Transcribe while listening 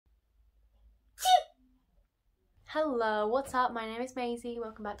Hello, what's up? My name is Maisie,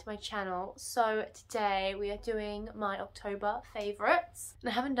 welcome back to my channel. So today we are doing my October favourites. And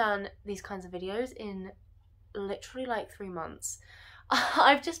I haven't done these kinds of videos in literally like 3 months.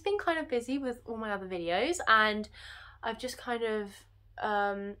 I've just been kind of busy with all my other videos and I've just kind of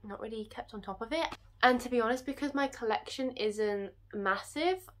not really kept on top of it. And to be honest, because my collection isn't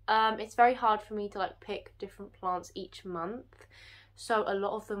massive, it's very hard for me to like pick different plants each month. So a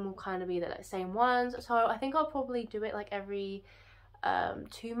lot of them will kind of be the like, same ones. So I think I'll probably do it like every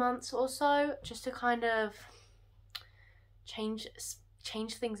 2 months or so, just to kind of change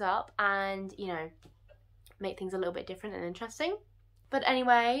things up and, you know, make things a little bit different and interesting. But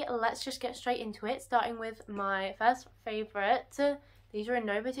anyway, let's just get straight into it, starting with my first favourite. These are in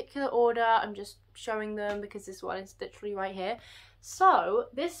no particular order, I'm just showing them because this one is literally right here. So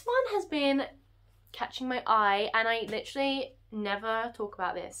this one has been catching my eye and I literally never talk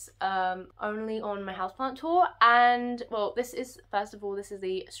about this, only on my houseplant tour. And well, this is, first of all, this is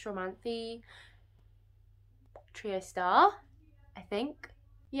the Stromanthi Trio Star, I think.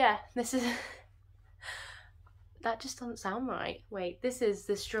 Yeah, this is that just doesn't sound right. Wait, this is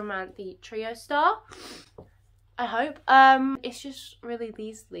the Stromanthi Trio Star, I hope. It's just really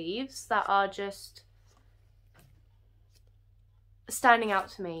these leaves that are just standing out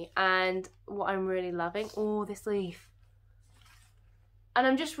to me and what I'm really loving. Oh, this leaf. And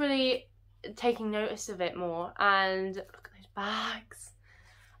I'm just really taking notice of it more. And look at those bags.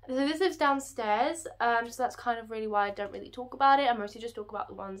 So this lives downstairs, so that's kind of really why I don't really talk about it. I mostly just talk about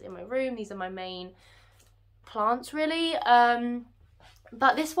the ones in my room. These are my main plants, really.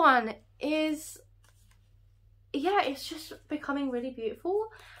 But this one is, yeah, it's just becoming really beautiful.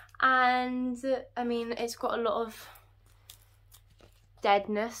 And I mean, it's got a lot of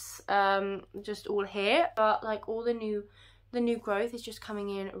deadness just all here, but like all the new growth is just coming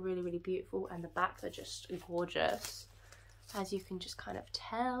in really beautiful, and the backs are just gorgeous, as you can just kind of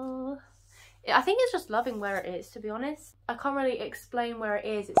tell. I think it's just loving where it is, to be honest. I can't really explain where it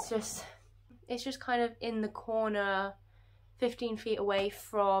is. It's just kind of in the corner, 15 feet away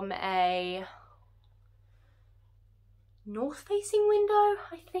from a north facing window,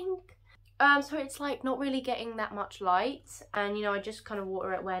 I think. So it's like not really getting that much light, and you know, I just kind of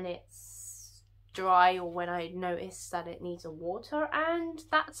water it when it's dry or when I notice that it needs a water, and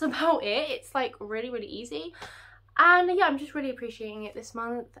that's about it. It's like really easy, and yeah, I'm just really appreciating it this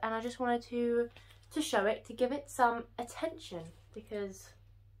month, and I just wanted to show it, to give it some attention because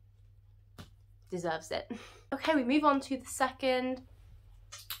it deserves it. Okay, we move on to the second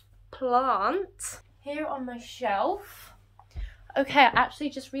plant here on my shelf. Okay, I actually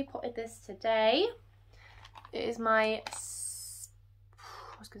just repotted this today. It is my,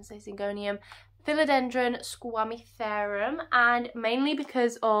 I was going to say syngonium, Philodendron squamiferum, and mainly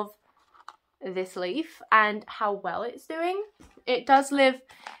because of this leaf and how well it's doing. It does live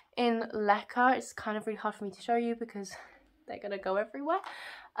in leca. It's kind of really hard for me to show you because they're going to go everywhere.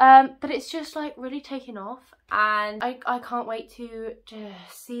 But it's just like really taken off, and I can't wait to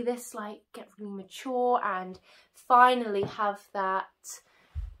see this like get really mature and finally have that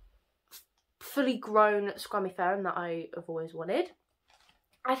fully grown squamiferum that I have always wanted.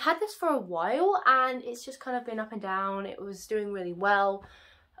 I've had this for a while and it's just kind of been up and down. It was doing really well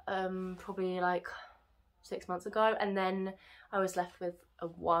probably like 6 months ago, and then I was left with a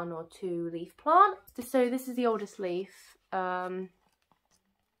 1 or 2 leaf plant. So this is the oldest leaf. This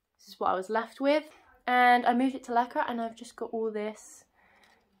is what I was left with, and I moved it to leca, and I've just got all this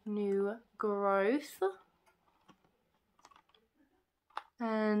new growth.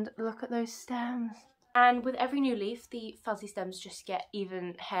 And look at those stems. And with every new leaf, the fuzzy stems just get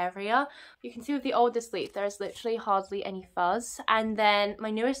even hairier. You can see with the oldest leaf, there is literally hardly any fuzz. And then my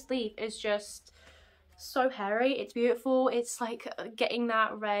newest leaf is just so hairy. It's beautiful. It's like getting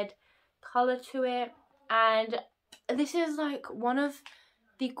that red colour to it. And this is like one of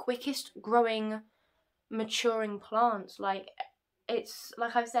the quickest growing, maturing plants. Like, it's,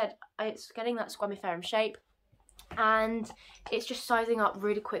 like I've said, it's getting that squamiferum shape. And it's just sizing up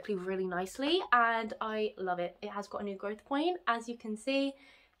really quickly, really nicely, and I love it. It has got a new growth point, as you can see,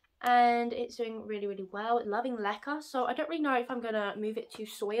 and it's doing really well. Loving leca, so I don't really know if I'm gonna move it to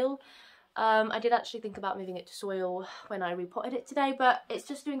soil. I did actually think about moving it to soil when I repotted it today, but it's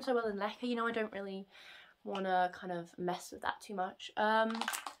just doing so well in leca, you know, I don't really want to kind of mess with that too much.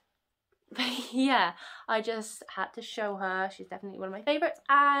 But yeah, I just had to show her. She's definitely one of my favourites,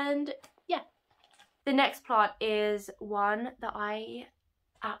 and yeah. The next plant is one that I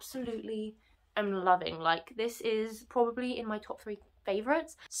absolutely am loving. Like, this is probably in my top 3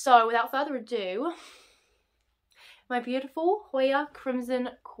 favourites. So without further ado, my beautiful Hoya Crimson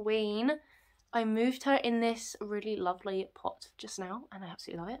Queen I moved her in this really lovely pot just now, and I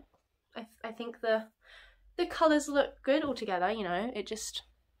absolutely love it. I think the colours look good all together, you know,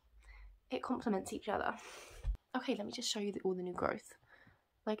 it complements each other. Okay, let me just show you all the new growth.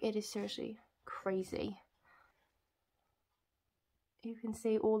 Like, it is seriously crazy. You can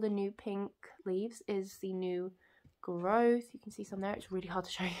see all the new pink leaves is the new growth. You can see some there. It's really hard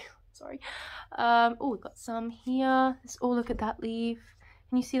to show you. Sorry. Oh, we've got some here. Let's all look at that leaf.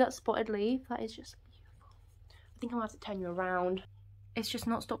 Can you see that spotted leaf? That is just beautiful. I think I'm gonna have to turn you around. It's just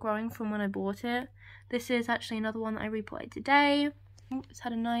not stopped growing from when I bought it. This is actually another one that I repotted today. Oh, it's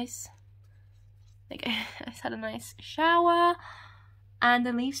had a nice, it's had a nice shower. And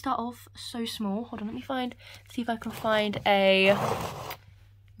the leaves start off so small. Hold on, let me see if I can find a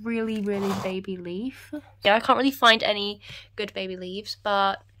really baby leaf. Yeah, I can't really find any good baby leaves,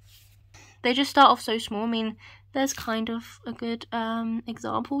 but they just start off so small. I mean, there's kind of a good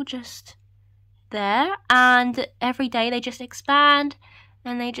example just there. And every day they just expand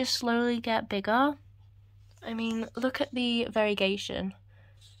and they just slowly get bigger. I mean, look at the variegation.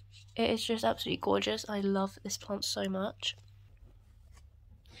 It is just absolutely gorgeous. I love this plant so much.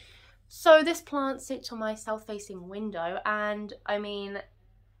 So this plant sits on my south-facing window, and I mean,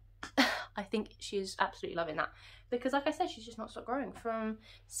 I think she's absolutely loving that, because like I said, she's just not stopped growing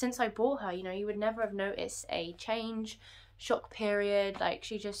since I bought her. You know, you would never have noticed a shock period. Like,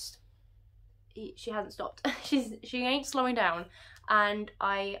 she hasn't stopped. She ain't slowing down, and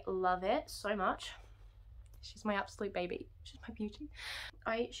I love it so much. She's my absolute baby. She's my beauty.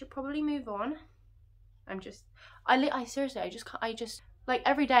 I should probably move on. I seriously, like,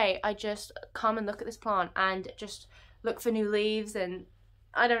 every day I just come and look at this plant and just look for new leaves and,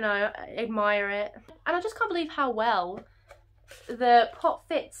 I don't know, admire it. And I just can't believe how well the pot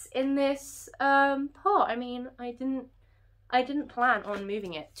fits in this pot. I mean, I didn't plan on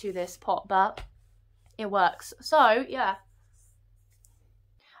moving it to this pot, but it works. So yeah.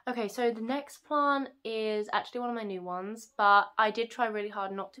 Okay, so the next plant is actually one of my new ones, but I did try really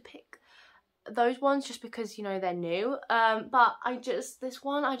hard not to pick those ones just because, you know, they're new. But this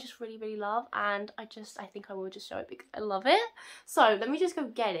one I just really love, and I think I will just show it because I love it. So let me just go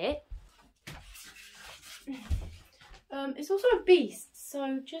get it. It's also a beast,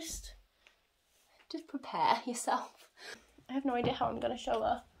 so just prepare yourself. I have no idea how I'm gonna show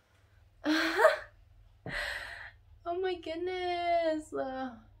her. Oh my goodness.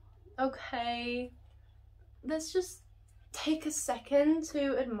 Okay, let's just take a second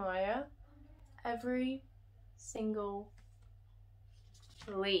to admire every single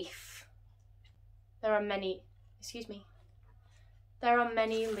leaf. There are many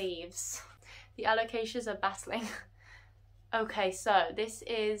leaves. The alocasias are battling. Okay, so this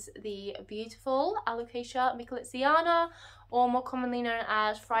is the beautiful Alocasia michelitziana, or more commonly known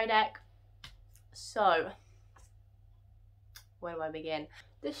as Friedeck. So, where do I begin?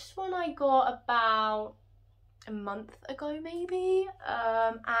 This one I got about a month ago maybe,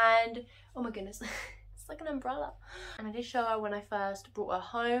 and oh my goodness, it's like an umbrella. And I did show her when I first brought her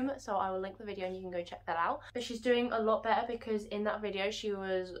home, so I will link the video and you can go check that out. But she's doing a lot better, because in that video she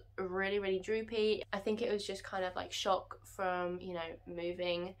was really droopy. I think it was just kind of like shock from, you know,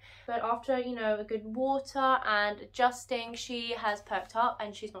 moving. But after, you know, a good water and adjusting, she has perked up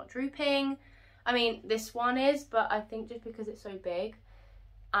and she's not drooping. I mean, this one is, but I think just because it's so big.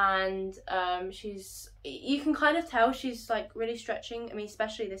 And you can kind of tell she's like really stretching. I mean,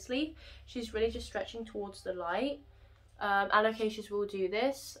 especially this leaf, she's really just stretching towards the light. Alocasias will do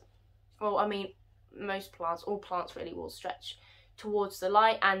this. Well, I mean, all plants really will stretch towards the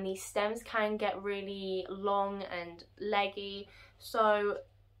light, and these stems can get really long and leggy. So,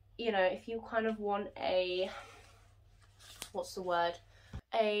 you know, if you kind of want a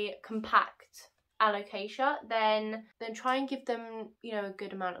compact alocasia, then try and give them, you know, a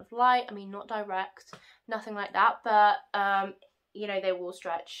good amount of light. I mean, not direct, nothing like that, but you know, they will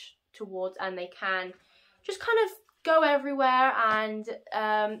stretch towards, and they can just kind of go everywhere, and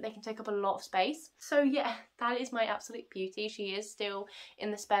they can take up a lot of space. So yeah, that is my absolute beauty. She is still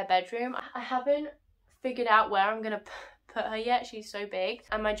in the spare bedroom. I haven't figured out where I'm gonna put her yet. She's so big,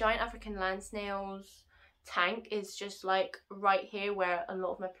 and my giant African land snails tank is just like right here where a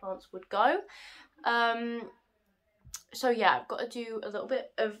lot of my plants would go. So yeah, I've got to do a little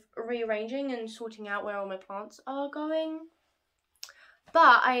bit of rearranging and sorting out where all my plants are going.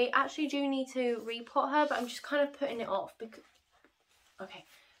 But I actually do need to repot her, but I'm just kind of putting it off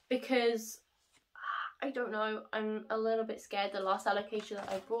because I don't know, I'm a little bit scared. The last alocasia that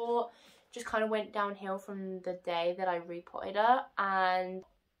I brought just kind of went downhill from the day that I repotted her, and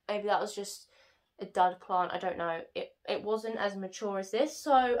maybe that was just a dud plant. I don't know. It wasn't as mature as this,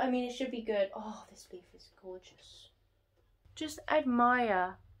 so I mean it should be good. Oh, this leaf is gorgeous. Just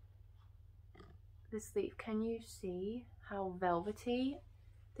admire this leaf. Can you see how velvety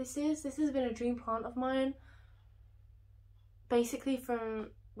this is? This has been a dream plant of mine basically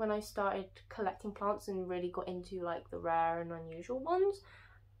from when I started collecting plants and really got into like the rare and unusual ones.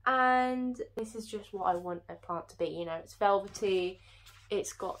 And this is just what I want a plant to be, you know. It's velvety,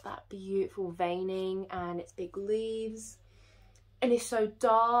 it's got that beautiful veining, and it's big leaves, and it's so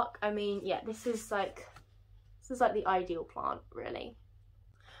dark. I mean, yeah, this is like the ideal plant, really.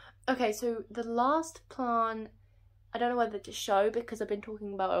 Okay, so the last plant, I don't know whether to show because I've been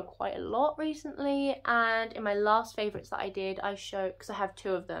talking about her quite a lot recently, and in my last favourites that I did, I showed, because I have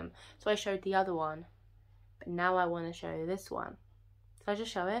two of them, so I showed the other one, but now I want to show you this one. Did I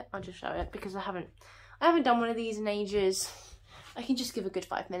just show it? I'll just show it because I haven't done one of these in ages. I can just give a good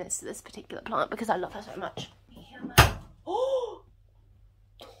 5 minutes to this particular plant because I love her so much. Oh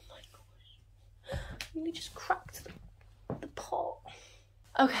my gosh. I nearly just cracked the pot.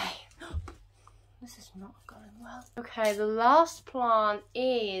 Okay. This is not going well. Okay, the last plant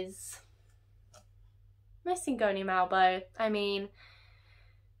is my syngonium elbow. I mean,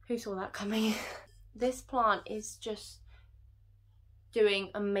 who saw that coming? This plant is just doing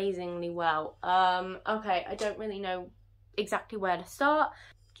amazingly well. Okay, I don't really know exactly where to start.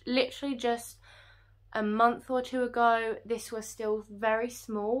 Literally just a month or two ago, this was still very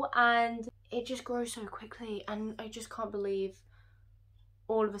small, and it just grows so quickly, and I just can't believe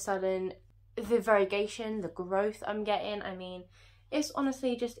all of a sudden the variegation, the growth I'm getting. I mean, it's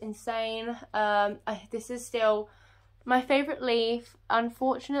honestly just insane. This is still my favourite leaf.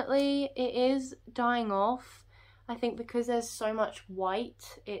 Unfortunately, it is dying off. I think because there's so much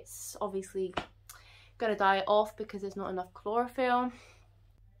white, it's obviously gonna die off because there's not enough chlorophyll.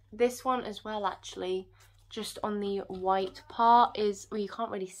 This one as well, actually, just on the white part is, well, you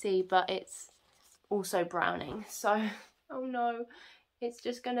can't really see, but it's also browning. So, oh no, it's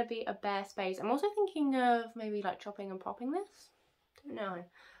just gonna be a bare space. I'm also thinking of maybe like chopping and popping this. Don't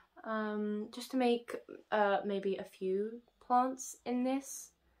know. Just to make maybe a few plants in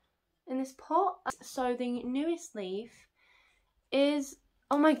this pot. So the newest leaf is,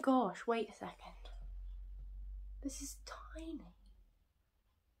 oh my gosh, wait a second. This is tiny.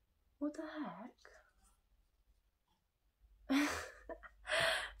 What the heck?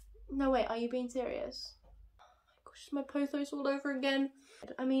 No, wait, are you being serious? Oh my gosh, my pothos all over again.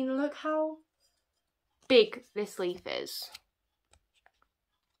 I mean, look how big this leaf is.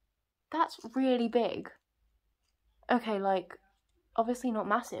 That's really big. Okay, like, obviously not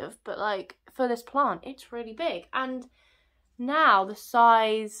massive, but like for this plant it's really big. And now the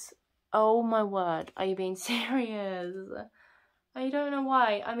size, oh my word, are you being serious? I don't know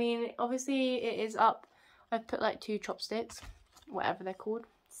why. I mean, obviously it is up. I've put like 2 chopsticks, whatever they're called,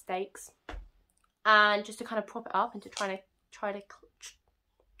 steaks, and just to kind of prop it up and to try to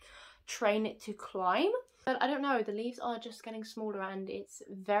train it to climb. But I don't know, the leaves are just getting smaller and it's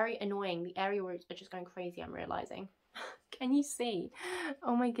very annoying. The area roots are just going crazy, I'm realizing. Can you see?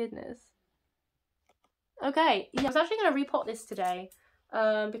 Oh my goodness. Okay, yeah, I was actually going to repot this today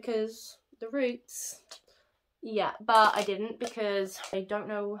because the roots, yeah, but I didn't because I don't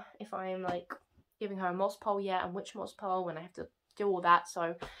know if I'm like giving her a moss pole yet and which moss pole, and I have to do all that,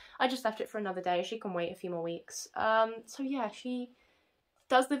 so I just left it for another day. She can wait a few more weeks. So yeah, she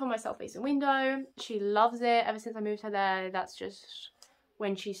does live on my south-facing window. She loves it. Ever since I moved her there, that's just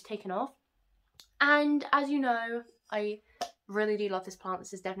when she's taken off. And as you know, I really do love this plant.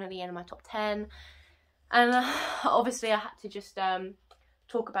 This is definitely in my top 10. And obviously I had to just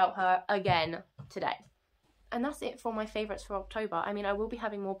talk about her again today. And that's it for my favourites for October. I mean, I will be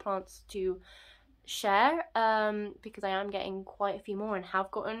having more plants to share because I am getting quite a few more and have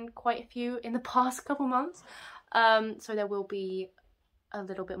gotten quite a few in the past couple months. So there will be a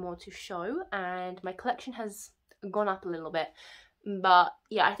little bit more to show, and my collection has gone up a little bit. But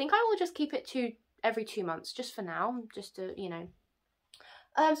yeah, I think I will just keep it to every 2 months just for now, just to, you know.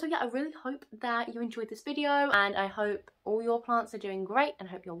 So yeah, I really hope that you enjoyed this video, and I hope all your plants are doing great and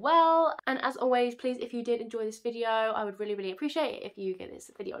hope you're well. And as always, please, if you did enjoy this video, I would really appreciate it if you give this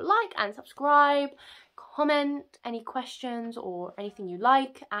video a like and subscribe, comment any questions or anything you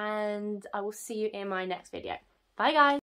like, and I will see you in my next video. Bye guys!